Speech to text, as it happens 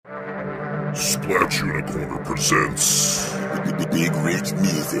Splat Unicorner presents Big Ridge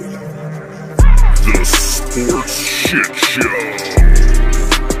Music. The Sports Shit Show.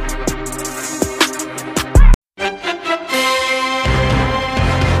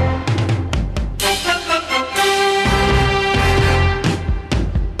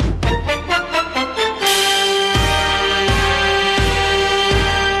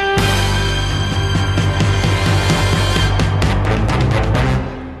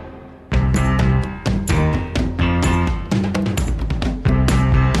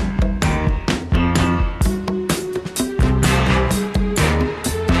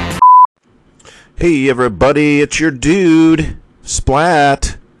 Hey everybody, it's your dude,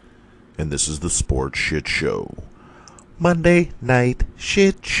 Splat, and this is the Sports Shit Show. Monday Night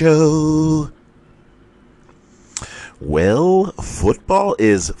Shit Show. Well, football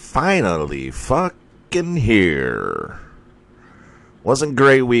is finally fucking here. Wasn't a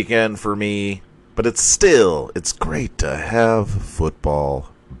great weekend for me, but it's great to have football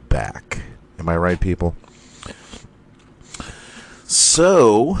back. Am I right, people?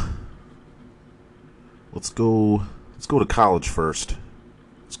 So, Let's go to college first.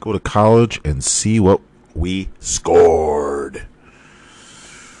 Let's go to college and see what we scored.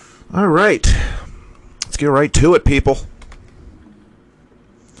 All right. Let's get right to it, people.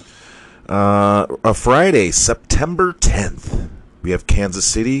 A Friday, September 10th, we have Kansas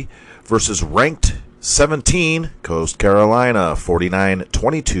City versus ranked 17, Coast Carolina.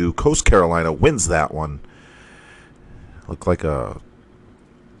 49-22. Coast Carolina wins that one. Looked like a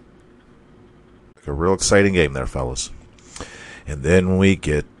real exciting game there, fellas. And then we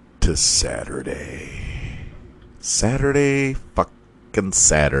get to Saturday. Saturday.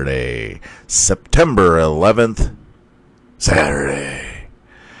 September 11th. Saturday.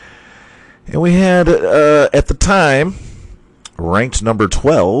 And we had, at the time, ranked number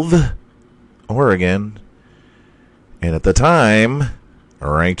 12, Oregon. And at the time,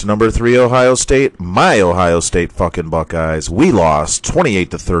 ranked number 3, Ohio State. My Ohio State fucking Buckeyes. We lost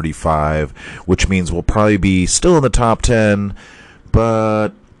 28-35, which means we'll probably be still in the top 10. But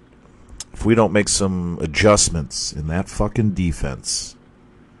if we don't make some adjustments in that fucking defense,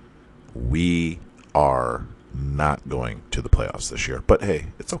 we are not going to the playoffs this year. But hey,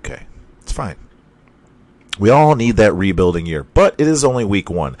 it's okay. It's fine. We all need that rebuilding year. But it is only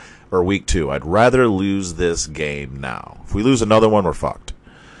week 1. Or week 2. I'd rather lose this game now. If we lose another one, we're fucked.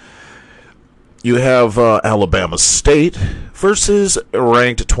 You have Alabama State versus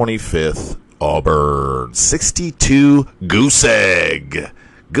ranked 25th Auburn. 62 goose egg.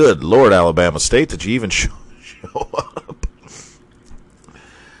 Good Lord, Alabama State, did you even show up?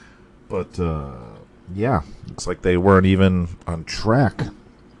 But, yeah, looks like they weren't even on track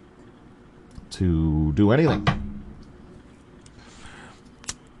to do anything.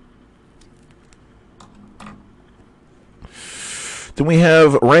 Then we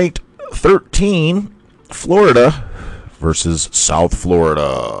have ranked 13, Florida versus South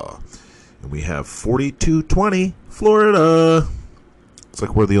Florida. And we have 42-20, Florida. It's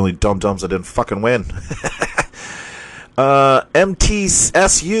like we're the only dum-dums that didn't fucking win.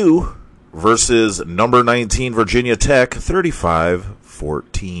 MTSU versus number 19, Virginia Tech,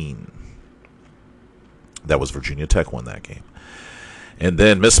 35-14. That was Virginia Tech won that game. And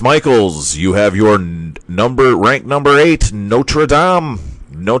then, Miss Michaels, you have your ranked number 8, Notre Dame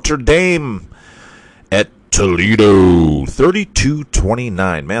at Toledo,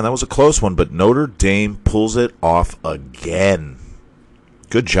 32-29. Man, that was a close one, but Notre Dame pulls it off again.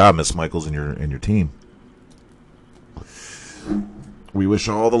 Good job, Miss Michaels, and your team. We wish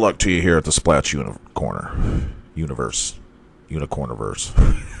all the luck to you here at the Splat Universe.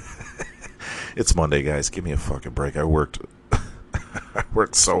 It's Monday, guys. Give me a fucking break. I worked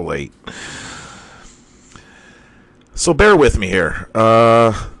so late. So bear with me here.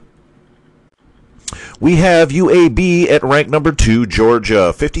 We have UAB at rank number 2,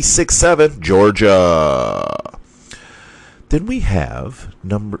 Georgia. 56-7, Georgia. Then we have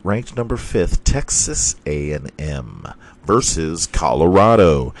ranked number 5th, Texas A&M versus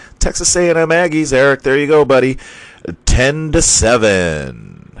Colorado. Texas A&M Aggies, Eric, there you go, buddy.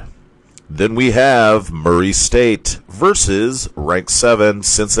 10-7. Then we have Murray State versus ranked 7,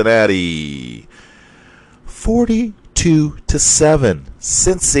 Cincinnati. 42-7,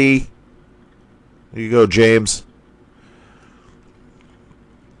 Cincy. There you go, James.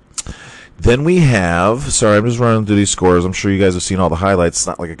 Then we have, sorry, I'm just running through these scores. I'm sure you guys have seen all the highlights. It's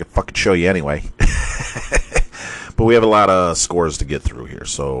not like I could fucking show you anyway. But we have a lot of scores to get through here,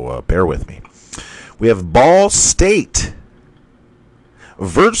 so bear with me. We have Ball State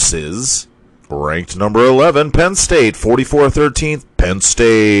versus Ranked number 11, Penn State. 44-13, Penn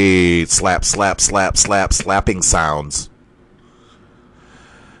State. Slap, slap, slap, slap, slapping sounds.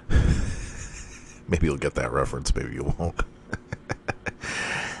 Maybe you'll get that reference, maybe you won't.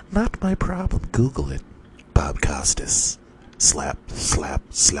 Not my problem. Google it. Bob Costas. Slap, slap,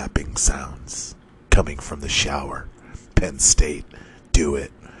 slapping sounds. Coming from the shower. Penn State. Do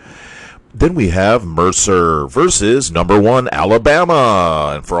it. Then we have Mercer versus number 1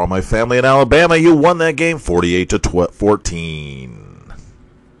 Alabama. And for all my family in Alabama, you won that game 48-14.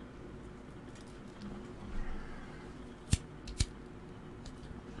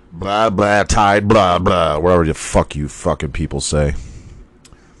 Blah, blah, Tide, blah, blah. Whatever the fuck you fucking people say.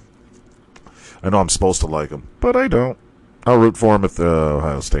 I know I'm supposed to like them, but I don't. I'll root for them if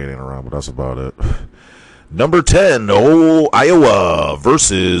Ohio State ain't around, but that's about it. Number 10, Iowa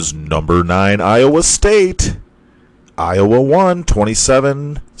versus number 9, Iowa State. Iowa won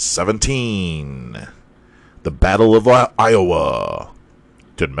 27-17. The Battle of Iowa.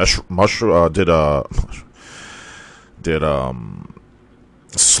 Did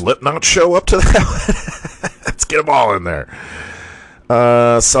Slipknot show up to that? Let's get them all in there.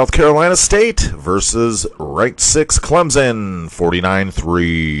 South Carolina State versus ranked 6 Clemson,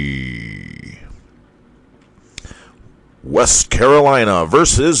 49-3. West Carolina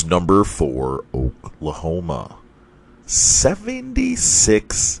versus number 4 Oklahoma,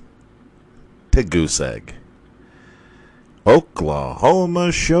 76 to goose egg.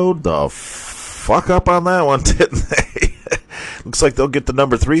 Oklahoma showed the fuck up on that one, didn't they? Looks like they'll get the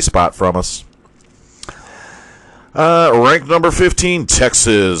number 3 spot from us. Ranked number 15,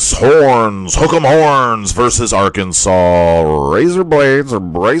 Texas Horns, Hook'em Horns versus Arkansas Razor Blades or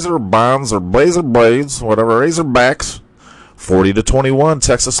Razor Bonds or Blazer Blades, whatever, Razorbacks, 40-21.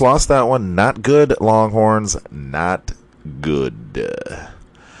 Texas lost that one. Not good, Longhorns. Not good.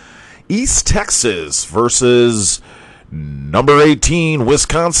 East Texas versus number 18,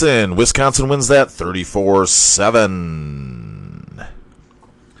 Wisconsin. Wisconsin wins that 34-7.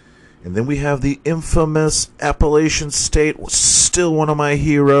 And then we have the infamous Appalachian State, still one of my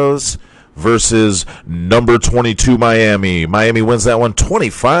heroes, versus number 22, Miami. Miami wins that one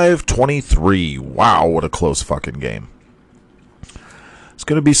 25-23. Wow, what a close fucking game. There's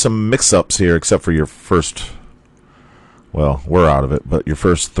going to be some mix-ups here, except for your first, well, we're out of it, but your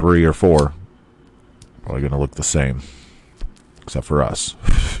first 3 or 4 probably going to look the same, except for us,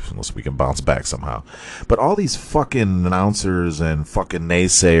 unless we can bounce back somehow. But all these fucking announcers and fucking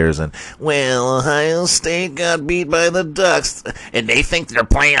naysayers and, well, Ohio State got beat by the Ducks, and they think they're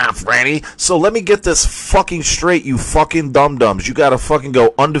playoff ready. So let me get this fucking straight, you fucking dum-dums. You gotta fucking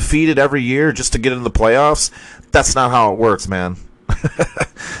go undefeated every year just to get into the playoffs? That's not how it works, man.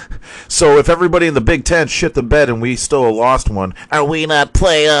 So if everybody in the Big Ten shit the bed and we still lost one, are we not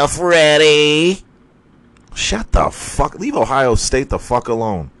playoff ready? Shut the fuck. Leave Ohio State the fuck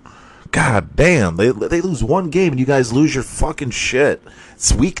alone. God damn. They lose one game and you guys lose your fucking shit.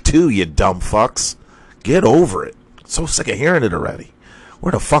 It's week 2, you dumb fucks. Get over it. I'm so sick of hearing it already.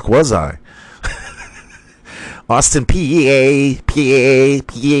 Where the fuck was I? Austin, PA. I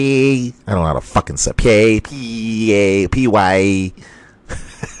don't know how to fucking say PY.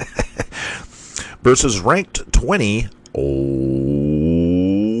 Versus ranked 20,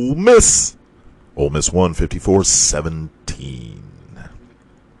 Ole Miss. Ole Miss won 54-17.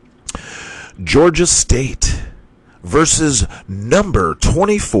 Georgia State versus number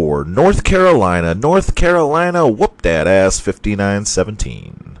 24, North Carolina. North Carolina whooped that ass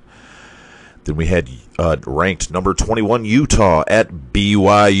 59-17. Then we had ranked number 21, Utah at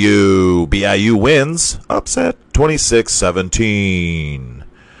BYU. BYU wins, upset 26-17.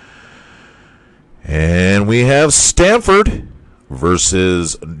 And we have Stanford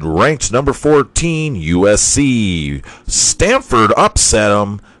versus ranked number 14, USC. Stanford upset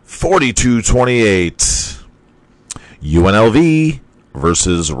them 42-28. UNLV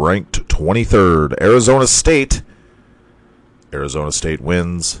versus ranked 23rd, Arizona State. Arizona State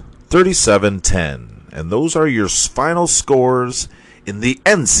wins 37-10. And those are your final scores in the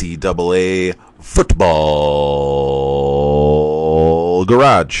NCAA football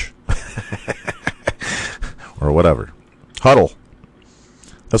garage. Or whatever. Huddle.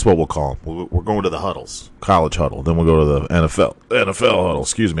 That's what we'll call them. We're going to the huddles. College huddle. Then we'll go to the NFL. NFL huddle.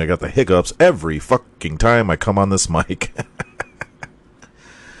 Excuse me. I got the hiccups every fucking time I come on this mic.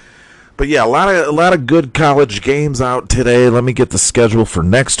 But yeah, a lot of good college games out today. Let me get the schedule for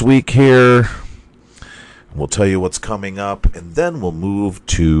next week here. We'll tell you what's coming up, and then we'll move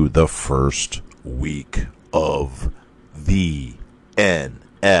to the first week of the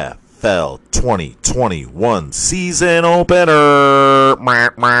NFL 2021 season opener.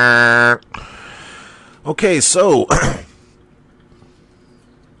 Okay, so let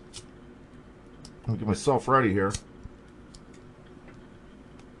me get myself ready here.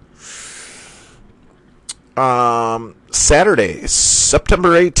 Saturday, September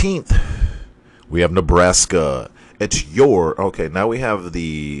 18th, we have Nebraska. It's okay, now we have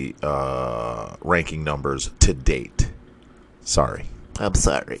the ranking numbers to date. Sorry. I'm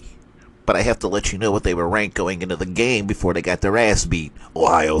sorry, but I have to let you know what they were ranked going into the game before they got their ass beat.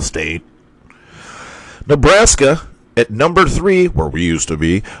 Ohio State. Nebraska at number 3, where we used to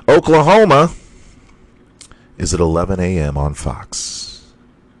be. Oklahoma is at 11 a.m. on Fox.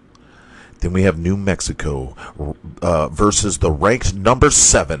 Then we have New Mexico versus the ranked number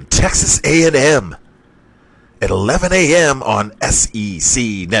 7, Texas A&M, at 11 a.m. on SEC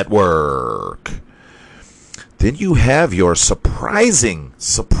Network. Then you have your surprising,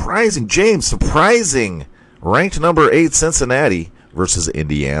 ranked number 8 Cincinnati versus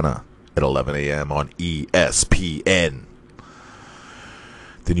Indiana at 11 a.m. on ESPN.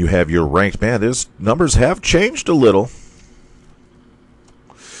 Then you have your ranked, those numbers have changed a little.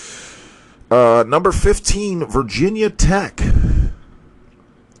 Number 15, Virginia Tech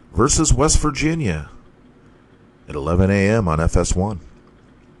versus West Virginia at 11 a.m. on FS1.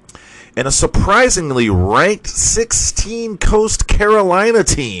 And a surprisingly ranked 16 Coast Carolina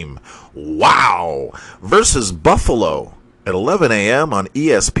team, wow, versus Buffalo at 11 a.m. on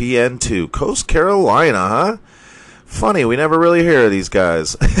ESPN2. Coast Carolina, huh? Funny, we never really hear of these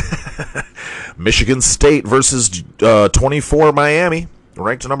guys. Michigan State versus 24 Miami,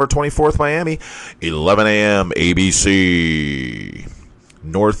 ranked number 24th Miami, 11 a.m. ABC.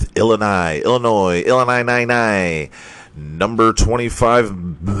 North Illinois, 99. Number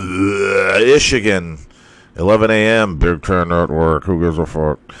 25, Michigan, 11 a.m. Big Ten Network. Who gives a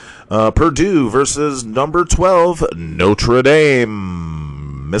fuck? Purdue versus number 12, Notre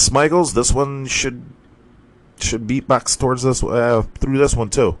Dame. Miss Michaels, this one should beatbox towards this through this one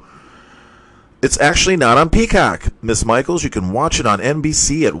too. It's actually not on Peacock, Miss Michaels. You can watch it on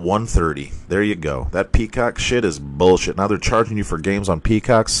NBC at 1:30. There you go. That Peacock shit is bullshit. Now they're charging you for games on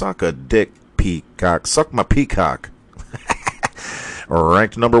Peacock. Suck a dick, Peacock. Suck my Peacock.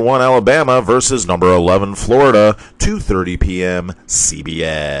 Ranked number 1 Alabama versus number 11 Florida, 2:30 p.m.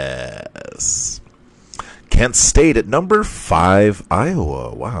 CBS. Kent State at number 5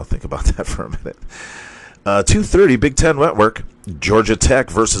 Iowa. Wow, think about that for a minute. 2:30 Big Ten Network. Georgia Tech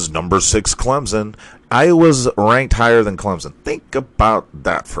versus number 6 Clemson. Iowa's ranked higher than Clemson. Think about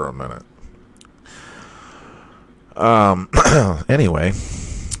that for a minute. Anyway.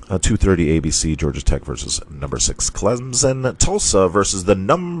 2:30 ABC, Georgia Tech versus number 6 Clemson. Tulsa versus the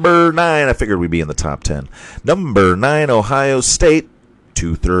number 9. I figured we'd be in the top 10. Number 9 Ohio State.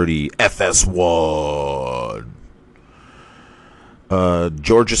 2:30 FS1.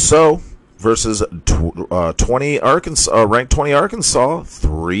 Georgia So versus 20 Arkansas, ranked 20 Arkansas.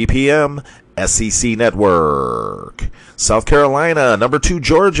 3 p.m. SEC Network. South Carolina, number 2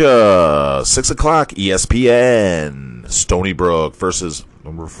 Georgia. 6 o'clock ESPN. Stony Brook versus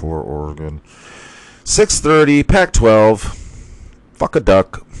number 4 Oregon. 6:30 Pac-12. Fuck a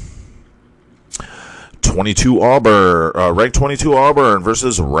duck. 22 Auburn, ranked 22 Auburn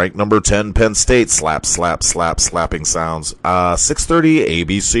versus ranked number 10 Penn State. Slap, slap, slap, slapping sounds. 6:30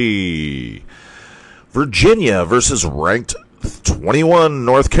 ABC. Virginia versus ranked 21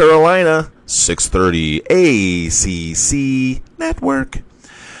 North Carolina. 6:30 ACC Network.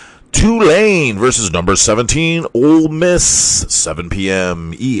 Tulane versus number 17 Ole Miss. 7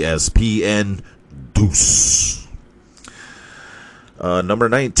 p.m. ESPN Deuce. Number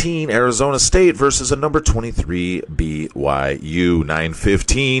 19, Arizona State versus a number 23, BYU.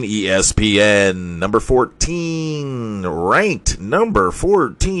 9:15, ESPN. Number 14, ranked number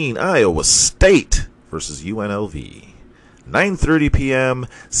 14, Iowa State versus UNLV. 9:30 p.m.,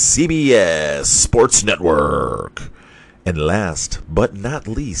 CBS Sports Network. And last but not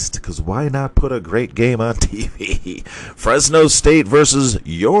least, because why not put a great game on TV? Fresno State versus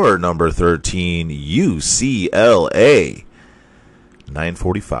your number 13, UCLA.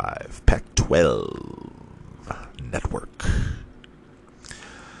 9:45, Pac-12 Network.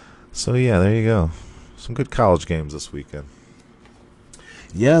 So yeah, there you go. Some good college games this weekend.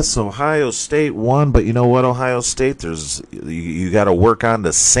 Yes, Ohio State won, but you know what, Ohio State? You got to work on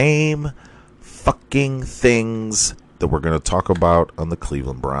the same fucking things that we're going to talk about on the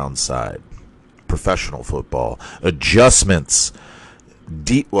Cleveland Browns side. Professional football. Adjustments.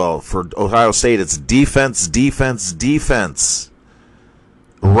 For Ohio State, it's defense, defense, defense.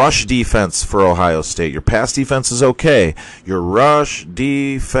 Rush defense for Ohio State. Your pass defense is okay. Your rush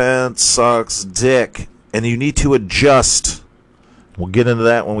defense sucks dick. And you need to adjust We'll get into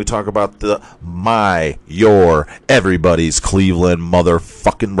that when we talk about your, everybody's Cleveland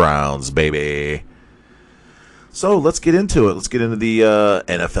motherfucking Browns, baby. So let's get into it. Let's get into the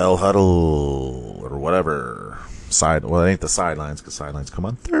NFL huddle or whatever. Well, it ain't the sidelines because sidelines come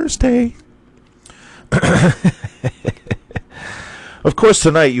on Thursday. Of course,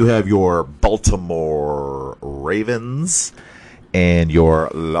 tonight you have your Baltimore Ravens and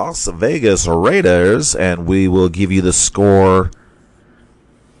your Las Vegas Raiders, and we will give you the score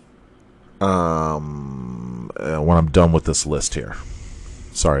when I'm done with this list here.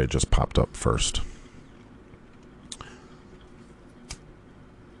 Sorry, it just popped up first.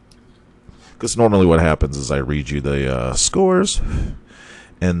 Because normally what happens is I read you the scores,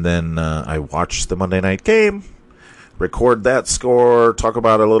 and then I watch the Monday night game, record that score, talk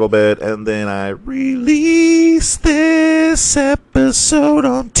about it a little bit, and then I release this episode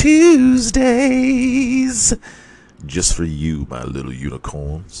on Tuesdays. Just for you, my little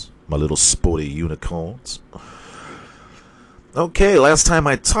unicorns. My little sporty unicorns. Okay, last time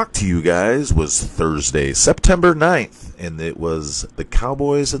I talked to you guys was Thursday, September 9th, and it was the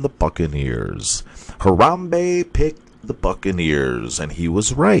Cowboys and the Buccaneers. Harambe picked the Buccaneers, and he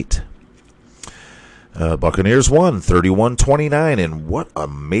was right. Buccaneers won 31-29, and what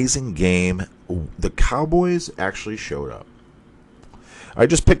amazing game. The Cowboys actually showed up. I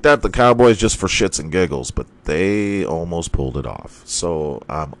just picked out the Cowboys just for shits and giggles, but they almost pulled it off. So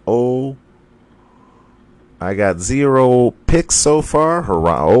I got 0 picks so far.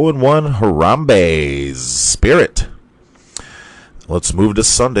 0-1 Harambe's Spirit. Let's move to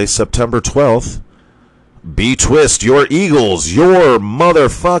Sunday, September 12th. B-Twist, your Eagles, your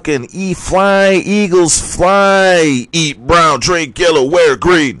motherfucking E-Fly, Eagles fly, eat brown, drink yellow, wear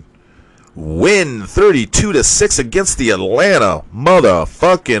green. Win 32-6 against the Atlanta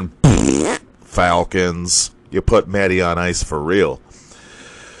motherfucking Falcons. You put Matty on ice for real.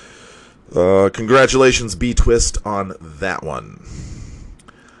 Congratulations, B-Twist, on that one.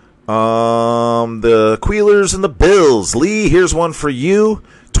 The Queelers and the Bills. Lee, here's one for you.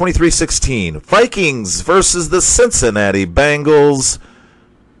 23-16. Vikings versus the Cincinnati Bengals.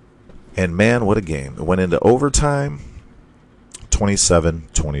 And man, what a game. It went into overtime.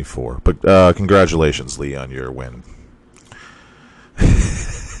 27-24. But congratulations, Lee, on your win.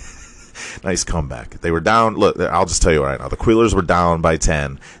 Nice comeback. They were down. Look, I'll just tell you right now. The Queelers were down by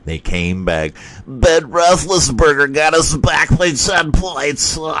 10. They came back. Ben Roethlisberger got us back by 10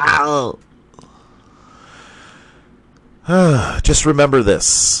 points. Wow. Just remember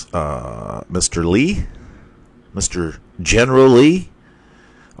this, Mr. Lee, Mr. General Lee.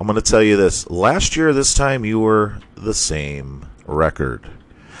 I'm going to tell you this. Last year, this time, you were the same record.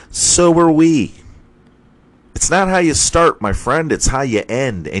 So were we. It's not how you start, my friend. It's how you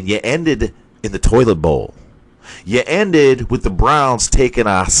end. And you ended in the toilet bowl. You ended with the Browns taking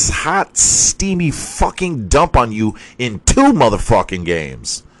a hot, steamy fucking dump on you in 2 motherfucking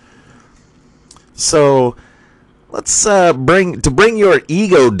games. So let's bring your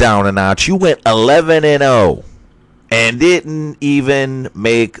ego down a notch. You went 11-0 and didn't even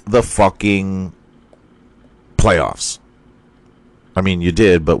make the fucking playoffs. I mean, you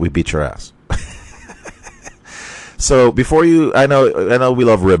did, but we beat your ass. So before you, I know we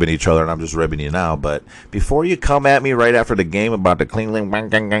love ribbing each other, and I'm just ribbing you now. But before you come at me right after the game about the clean,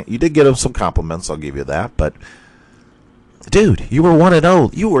 you did get him some compliments. I'll give you that. But dude, you were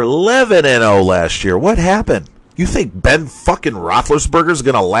 1-0. You were 11-0 last year. What happened? You think Ben fucking Roethlisberger's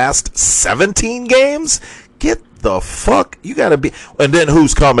gonna last 17 games? Get the fuck. You gotta be. And then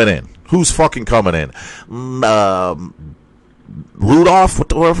who's coming in? Who's fucking coming in? Rudolph,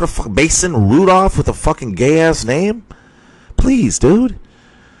 whatever the fuck, Mason Rudolph with a fucking gay ass name. Please, dude.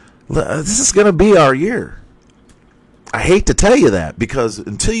 This is gonna be our year. I hate to tell you that, because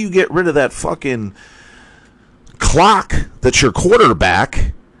until you get rid of that fucking clock that's your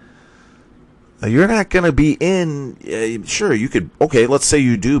quarterback, you're not going to be in. Sure, you could. Okay, let's say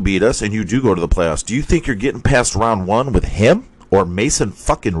you do beat us and you do go to the playoffs. Do you think you're getting past round 1 with him or Mason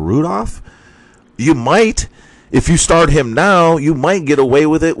fucking Rudolph? You might. If you start him now, you might get away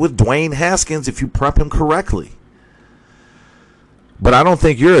with it with Dwayne Haskins if you prep him correctly. But I don't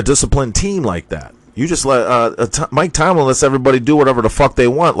think you're a disciplined team like that. You just let Mike Tomlin lets everybody do whatever the fuck they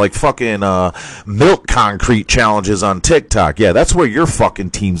want, like fucking milk concrete challenges on TikTok. Yeah, that's where your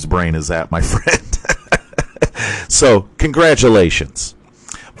fucking team's brain is at, my friend. So, congratulations.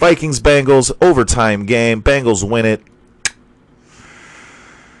 Vikings-Bengals, overtime game. Bengals win it.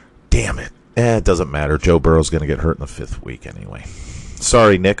 Damn it. It doesn't matter. Joe Burrow's going to get hurt in the 5th week anyway.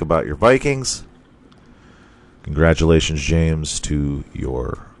 Sorry, Nick, about your Vikings. Congratulations, James, to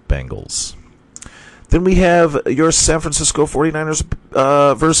your Bengals. Then we have your San Francisco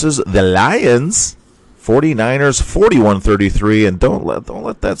 49ers versus the Lions. 49ers 41-33, and don't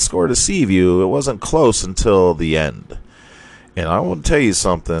let that score deceive you. It wasn't close until the end. And I want to tell you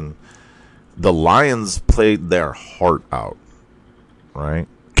something. The Lions played their heart out, right?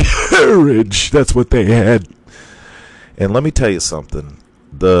 Courage, that's what they had. And let me tell you something.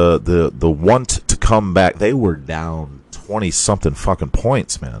 The want to come back, they were down 20-something fucking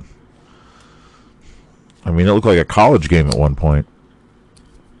points, man. I mean, it looked like a college game at one point.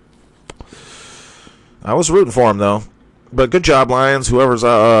 I was rooting for him, though. But good job, Lions. Whoever's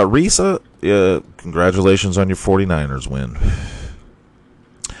Risa, congratulations on your 49ers win.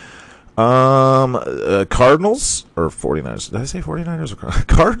 Cardinals or 49ers? Did I say 49ers or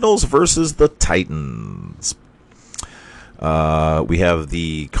Cardinals versus the Titans? We have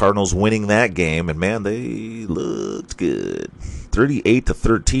the Cardinals winning that game, and man, they looked good.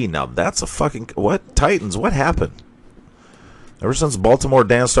 38-13. Now that's a fucking what? Titans, what happened? Ever since Baltimore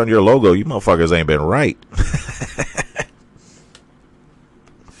danced on your logo, you motherfuckers ain't been right.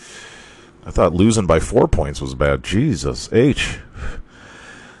 I thought losing by 4 points was bad. Jesus H.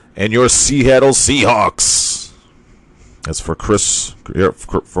 And your Seattle Seahawks. That's for Chris,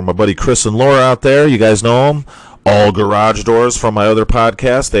 for my buddy Chris and Laura out there. You guys know them. All Garage Doors from my other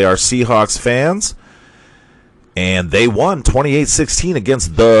podcast. They are Seahawks fans. And they won 28-16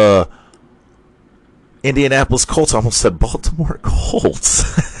 against the Indianapolis Colts. I almost said Baltimore Colts.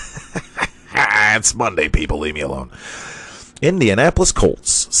 It's Monday, people. Leave me alone. Indianapolis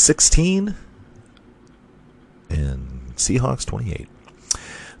Colts 16 and Seahawks 28.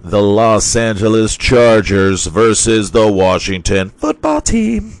 The Los Angeles Chargers versus the Washington football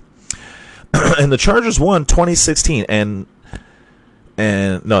team. And the Chargers won 2016. And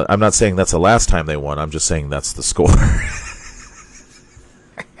no, I'm not saying that's the last time they won. I'm just saying that's the score.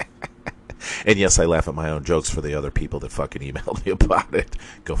 And yes, I laugh at my own jokes for the other people that fucking emailed me about it.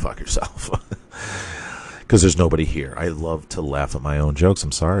 Go fuck yourself. Because there's nobody here. I love to laugh at my own jokes.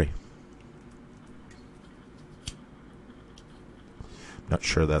 I'm sorry. Not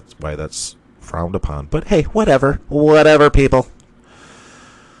sure that's why that's frowned upon. But hey, whatever. Whatever, people.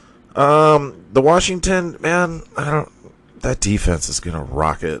 The Washington, man, that defense is going to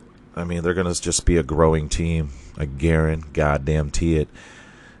rock it. I mean, they're going to just be a growing team. I guarantee it.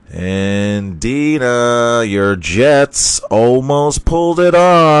 And Dina, your Jets almost pulled it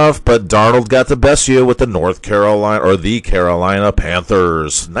off, but Darnold got the best of you with the the Carolina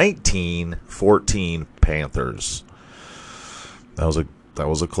Panthers. 19-14 Panthers. That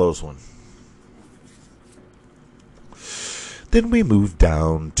was a close one. Then we moved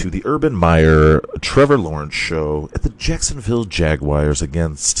down to the Urban Meyer Trevor Lawrence show at the Jacksonville Jaguars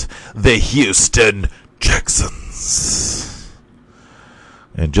against the Houston Texans.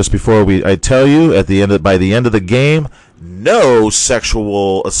 And just before I tell you, by the end of the game, no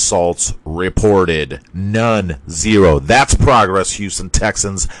sexual assaults reported. None. Zero. That's progress, Houston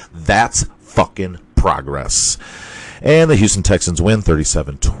Texans. That's fucking progress. And the Houston Texans win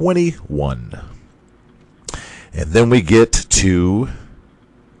 37-21. And then we get to,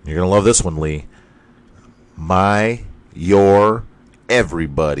 you're going to love this one, Lee, your,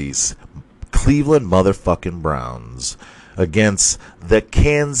 everybody's Cleveland motherfucking Browns against the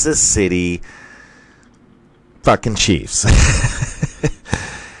Kansas City fucking Chiefs.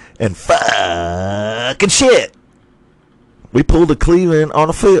 And fucking shit. We pulled a Cleveland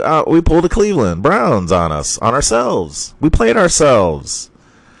Browns on ourselves. We played ourselves.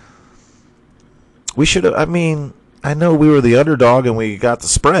 We should have, I know we were the underdog and we got the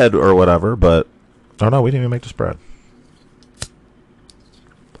spread or whatever, but, oh no, we didn't even make the spread.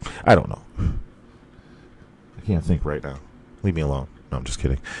 I don't know. I can't think right now. Leave me alone. No, I'm just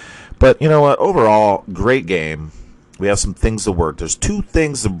kidding. But you know what? Overall, great game. We have some things to work. There's two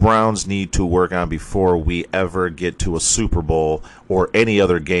things the Browns need to work on before we ever get to a Super Bowl or any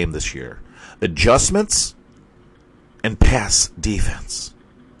other game this year. Adjustments and pass defense.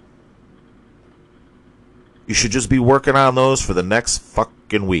 You should just be working on those for the next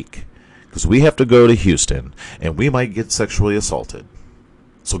fucking week. Because we have to go to Houston, and we might get sexually assaulted.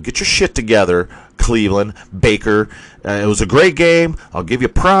 So get your shit together, Cleveland, Baker. It was a great game. I'll give you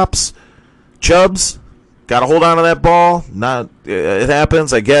props. Chubbs, got to hold on to that ball. It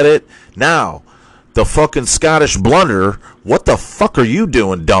happens. I get it. Now, the fucking Scottish blunder. What the fuck are you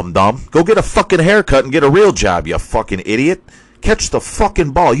doing, dum-dum? Go get a fucking haircut and get a real job, you fucking idiot. Catch the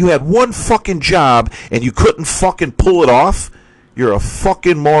fucking ball. You had one fucking job, and you couldn't fucking pull it off? You're a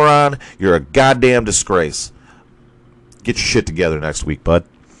fucking moron. You're a goddamn disgrace. Get your shit together next week, bud.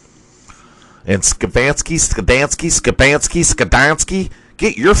 And Skadansky,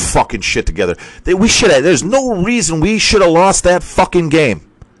 Get your fucking shit together. There's no reason we should have lost that fucking game.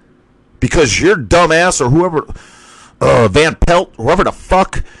 Because your dumbass or whoever, Van Pelt, whoever the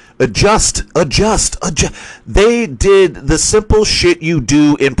fuck, adjust. They did the simple shit you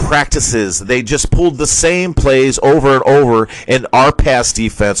do in practices. They just pulled the same plays over and over, and our pass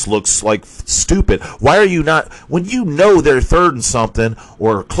defense looks like stupid. Why are you not, when you know they're third and something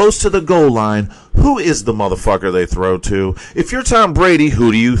or close to the goal line, who is the motherfucker they throw to? If you're Tom Brady,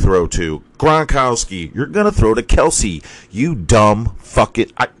 who do you throw to? Gronkowski. You're going to throw to Kelsey. You dumb fuck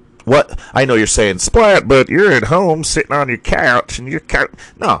it. What? I know you're saying splat, but you're at home sitting on your couch and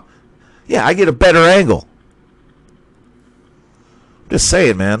no. Yeah, I get a better angle. Just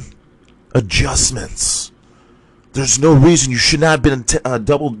saying, man. Adjustments. There's no reason you should not have been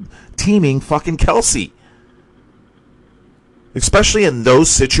double teaming fucking Kelsey. Especially in those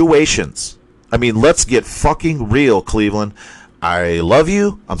situations. I mean, let's get fucking real, Cleveland. I love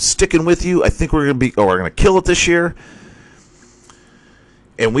you. I'm sticking with you. I think we're going to kill it this year.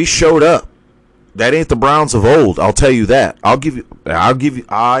 And we showed up. That ain't the Browns of old. I'll tell you that. I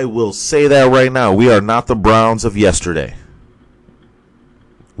will say that right now. We are not the Browns of yesterday.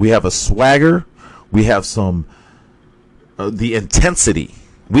 We have a swagger. We have some, the intensity.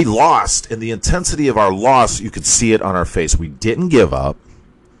 We lost, and the intensity of our loss, you could see it on our face. We didn't give up.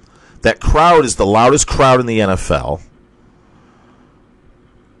 That crowd is the loudest crowd in the NFL.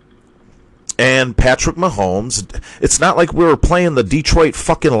 And Patrick Mahomes, it's not like we were playing the Detroit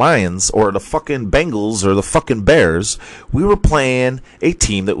fucking Lions or the fucking Bengals or the fucking Bears. We were playing a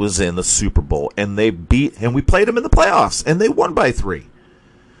team that was in the Super Bowl, and we played them in the playoffs, and they won by 3.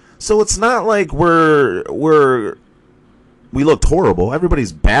 So it's not like we looked horrible.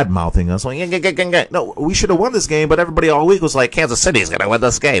 Everybody's bad-mouthing us. Like, no, we should have won this game, but everybody all week was like, Kansas City's going to win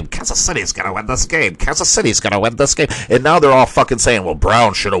this game. Kansas City's going to win this game. Kansas City's going to win this game. And now they're all fucking saying, well,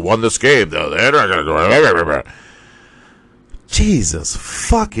 Browns should have won this game. They're not going to do. Jesus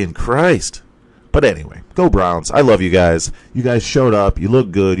fucking Christ. But anyway, go Browns. I love you guys. You guys showed up. You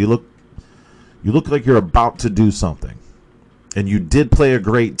look good. You look like you're about to do something. And you did play a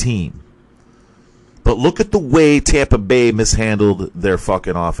great team. But look at the way Tampa Bay mishandled their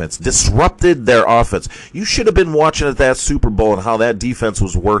fucking offense, disrupted their offense. You should have been watching at that Super Bowl and how that defense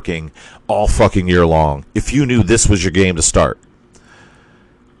was working all fucking year long if you knew this was your game to start.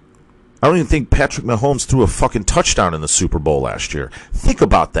 I don't even think Patrick Mahomes threw a fucking touchdown in the Super Bowl last year. Think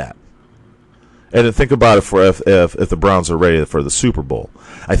about that. And then think about it for if the Browns are ready for the Super Bowl.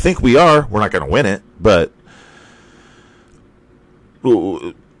 I think we are. We're not going to win it, but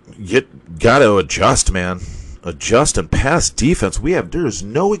you got to adjust, man. Adjust and pass defense. There's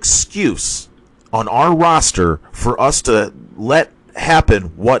no excuse on our roster for us to let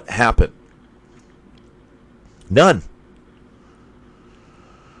happen what happened. None.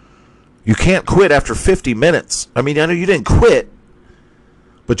 You can't quit after 50 minutes. I mean, I know you didn't quit,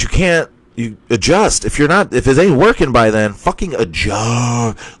 but you adjust. If it ain't working by then, fucking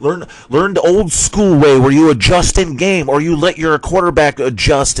adjust. Learn the old school way where you adjust in game, or you let your quarterback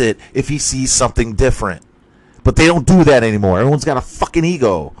adjust it if he sees something different. But they don't do that anymore. Everyone's got a fucking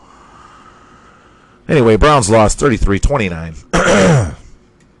ego. Anyway, Browns lost 33-29.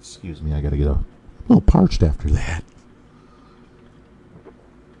 Excuse me, I gotta get a little parched after that.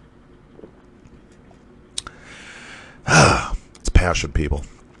 It's passion, people.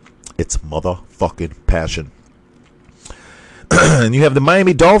 It's motherfucking passion. And you have the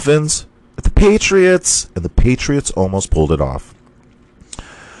Miami Dolphins at the Patriots, and the Patriots almost pulled it off.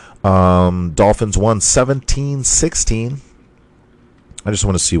 Dolphins won 17-16. I just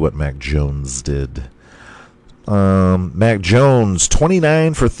want to see what Mac Jones did. Mac Jones,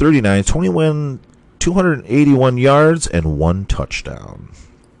 29 for 39, 281 yards, and 1 touchdown.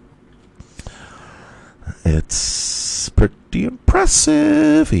 It's pretty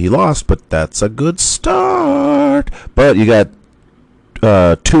impressive. He lost, but that's a good start. But you got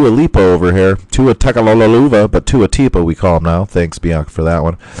Tua Lipa over here. Tua Tagovailoa, but Tua Tipa we call him now. Thanks, Bianca, for that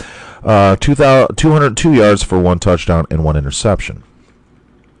one. 202 yards for 1 touchdown and 1 interception.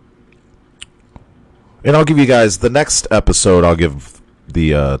 And I'll give you guys, the next episode, I'll give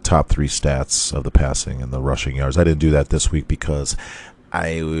the top 3 stats of the passing and the rushing yards. I didn't do that this week because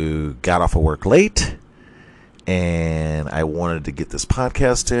I got off of work late. And I wanted to get this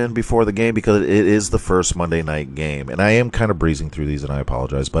podcast in before the game because it is the first Monday night game. And I am kind of breezing through these, and I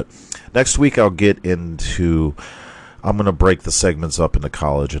apologize. But next week I'm going to break the segments up into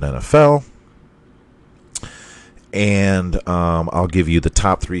college and NFL. And I'll give you the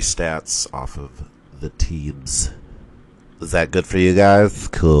top 3 stats off of the teams. Is that good for you guys?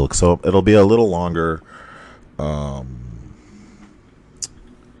 Cool. So it'll be a little longer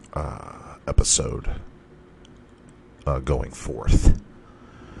episode going forth.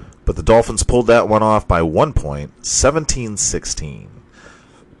 But the Dolphins pulled that one off by 1 point, 17-16.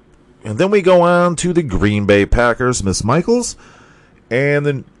 And then we go on to the Green Bay Packers, Miss Michaels, and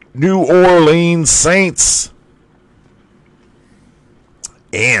the New Orleans Saints.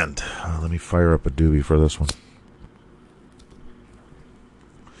 And let me fire up a doobie for this one.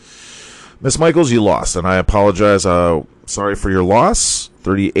 Miss Michaels, you lost, and I apologize. Sorry for your loss,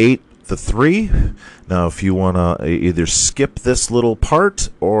 38-3. Now, if you want to either skip this little part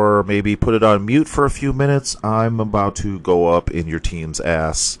or maybe put it on mute for a few minutes, I'm about to go up in your team's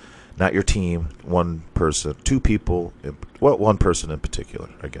ass. Not your team, one person, two people, one person in particular,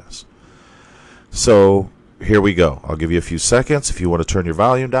 I guess. So, here we go. I'll give you a few seconds if you want to turn your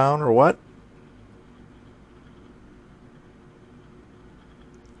volume down or what.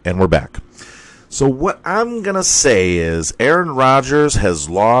 And we're back. So what I'm going to say is Aaron Rodgers has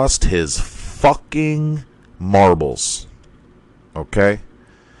lost his fucking marbles. Okay?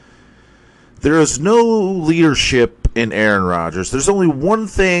 There is no leadership in Aaron Rodgers. There's only one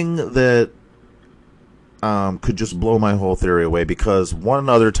thing that could just blow my whole theory away, because one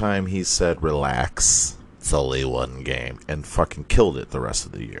other time he said, relax, it's only one game, and fucking killed it the rest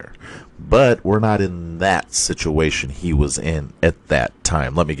of the year. But we're not in that situation he was in at that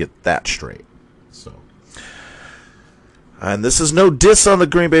time. Let me get that straight. And this is no diss on the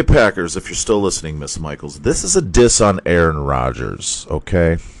Green Bay Packers, if you're still listening, Miss Michaels. This is a diss on Aaron Rodgers,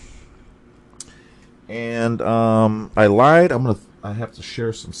 okay? And I lied. I have to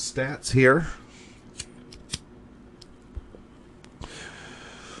share some stats here.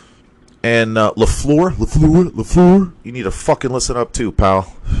 And LaFleur, you need to fucking listen up too,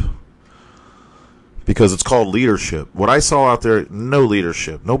 pal. Because it's called leadership. What I saw out there, no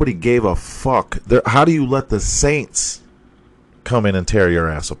leadership. Nobody gave a fuck. How do you let the Saints come in and tear your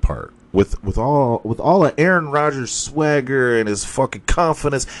ass apart with all of Aaron Rodgers' swagger and his fucking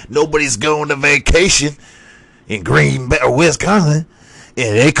confidence? Nobody's going to vacation in Green Bay or Wisconsin,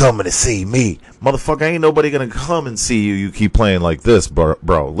 and they coming to see me, motherfucker. Ain't nobody gonna come and see you. You keep playing like this,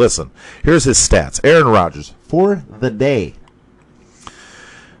 bro. Listen, here's his stats. Aaron Rodgers for the day: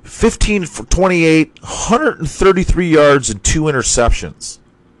 15 for 28, 133 yards and 2 interceptions.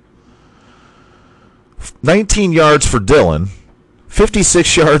 19 yards for Dillon.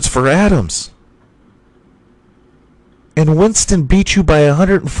 56 yards for Adams. And Winston beat you by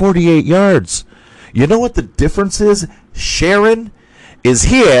 148 yards. You know what the difference is, Sharon? Is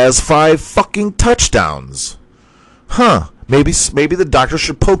he has 5 fucking touchdowns. Huh. Maybe the doctor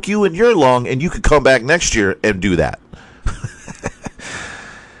should poke you in your lung and you could come back next year and do that.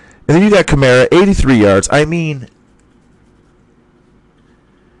 And then you got Kamara, 83 yards. I mean,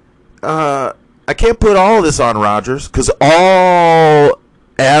 I can't put all this on Rodgers, because all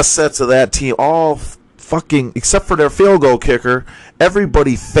assets of that team, all fucking, except for their field goal kicker,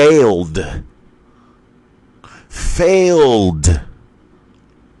 everybody failed.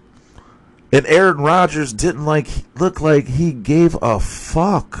 And Aaron Rodgers didn't look like he gave a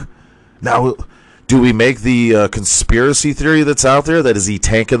fuck. Now, do we make the conspiracy theory that's out there that is he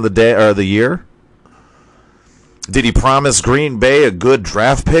tanking the day or the year? Did he promise Green Bay a good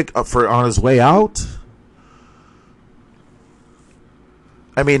draft pick on his way out?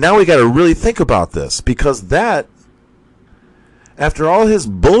 I mean, now we got to really think about this, because that, after all his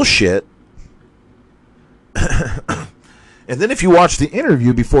bullshit, and then if you watch the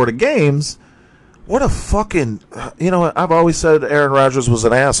interview before the games, what a fucking, I've always said Aaron Rodgers was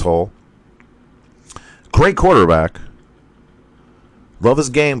an asshole. Great quarterback. Love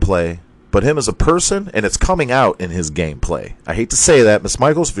his gameplay. But him as a person, and it's coming out in his gameplay. I hate to say that, Miss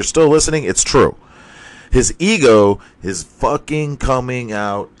Michaels, if you're still listening, it's true. His ego is fucking coming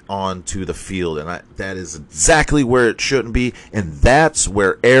out onto the field, and that is exactly where it shouldn't be, and that's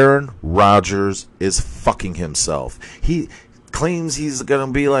where Aaron Rodgers is fucking himself. He claims he's going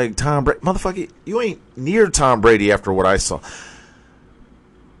to be like Tom Brady. Motherfucker, you ain't near Tom Brady after what I saw.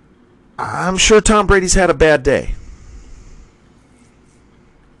 I'm sure Tom Brady's had a bad day.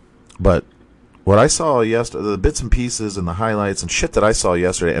 But what I saw yesterday, the bits and pieces and the highlights and shit that I saw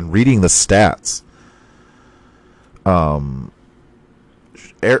yesterday, and reading the stats, Aaron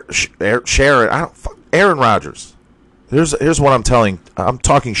Rodgers. Here's what I'm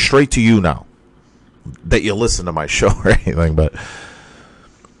talking straight to you now, that you listen to my show or anything, but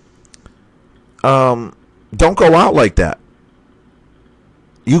don't go out like that.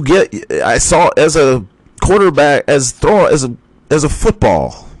 I saw as a quarterback, as a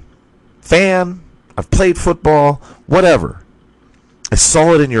football fan, I've played football, whatever. I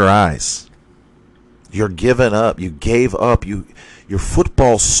saw it in your eyes. You're giving up. You gave up. Your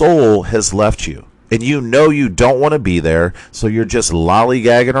football soul has left you. And you know you don't want to be there, so you're just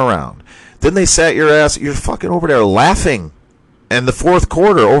lollygagging around. Then they sat your ass, you're fucking over there laughing in the fourth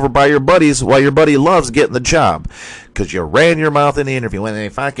quarter over by your buddies while your buddy loves getting the job. Because you ran your mouth in the interview when they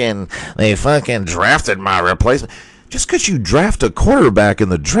fucking drafted my replacement. Just because you draft a quarterback in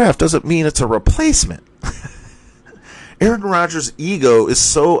the draft doesn't mean it's a replacement. Aaron Rodgers' ego is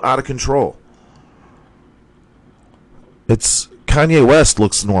so out of control. It's Kanye West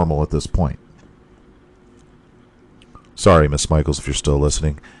looks normal at this point. Sorry, Miss Michaels, if you're still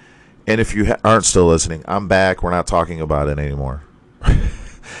listening. And if you aren't still listening, I'm back. We're not talking about it anymore.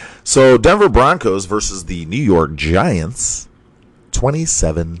 So, Denver Broncos versus the New York Giants,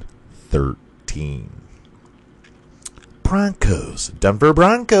 27-13. Broncos. Denver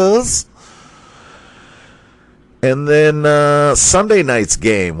Broncos. And then Sunday night's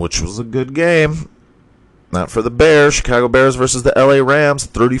game, which was a good game. Not for the Bears. Chicago Bears versus the LA Rams,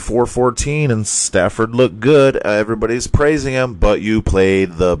 34-14, and Stafford looked good. Everybody's praising him, but you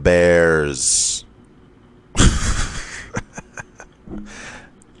played the Bears.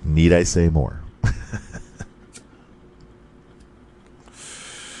 Need I say more?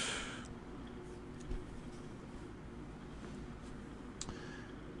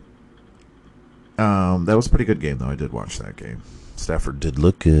 That was a pretty good game, though. I did watch that game. Stafford did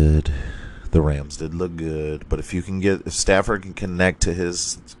look good. The Rams did look good, but if Stafford can connect to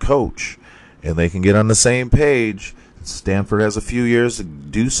his coach and they can get on the same page, Stafford has a few years to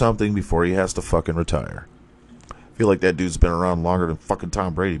do something before he has to fucking retire. I feel like that dude's been around longer than fucking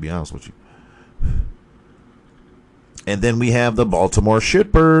Tom Brady, to be honest with you. And then we have the Baltimore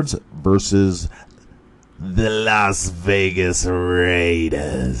Shitbirds versus the Las Vegas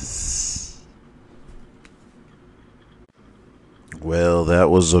Raiders. Well,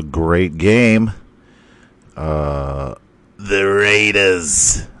 that was a great game. The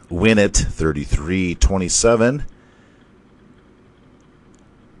Raiders win it 33-27.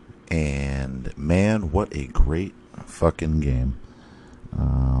 And, man, what a great fucking game.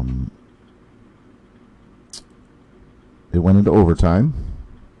 It went into overtime.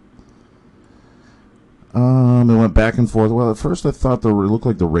 It went back and forth. Well, at first I thought it looked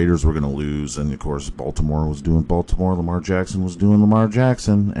like the Raiders were going to lose, and of course Baltimore was doing Baltimore, Lamar Jackson was doing Lamar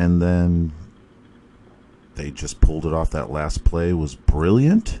Jackson, and then they just pulled it off. That last play was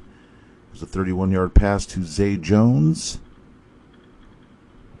brilliant. It was a 31-yard pass to Zay Jones.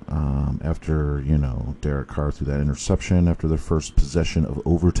 After, Derek Carr threw that interception after their first possession of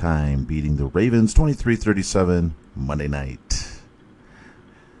overtime, beating the Ravens 23-37 Monday night.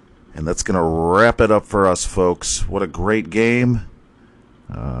 And that's going to wrap it up for us, folks. What a great game.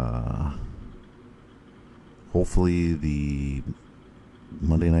 Hopefully the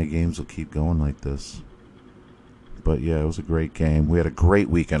Monday night games will keep going like this. But, yeah, it was a great game. We had a great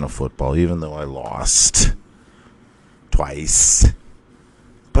weekend of football, even though I lost twice.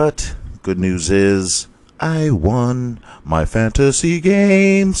 But good news is I won my fantasy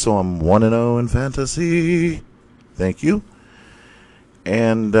game, so I'm 1-0 in fantasy. Thank you.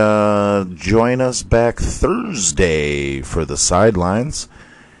 And join us back Thursday for the sidelines.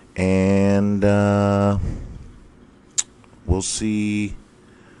 And we'll see.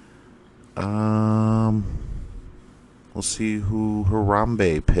 We'll see who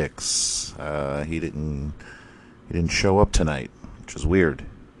Harambe picks. He didn't show up tonight, which is weird.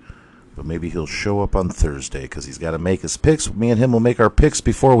 But maybe he'll show up on Thursday because he's got to make his picks. Me and him will make our picks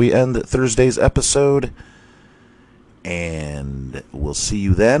before we end Thursday's episode. And we'll see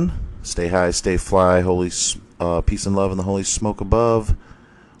you then. Stay high, stay fly, holy peace and love in the holy smoke above.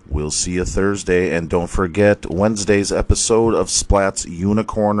 We'll see you Thursday. And don't forget Wednesday's episode of Splat's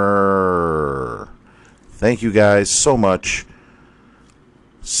Unicorner. Thank you guys so much.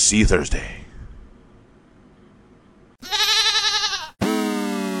 See you Thursday.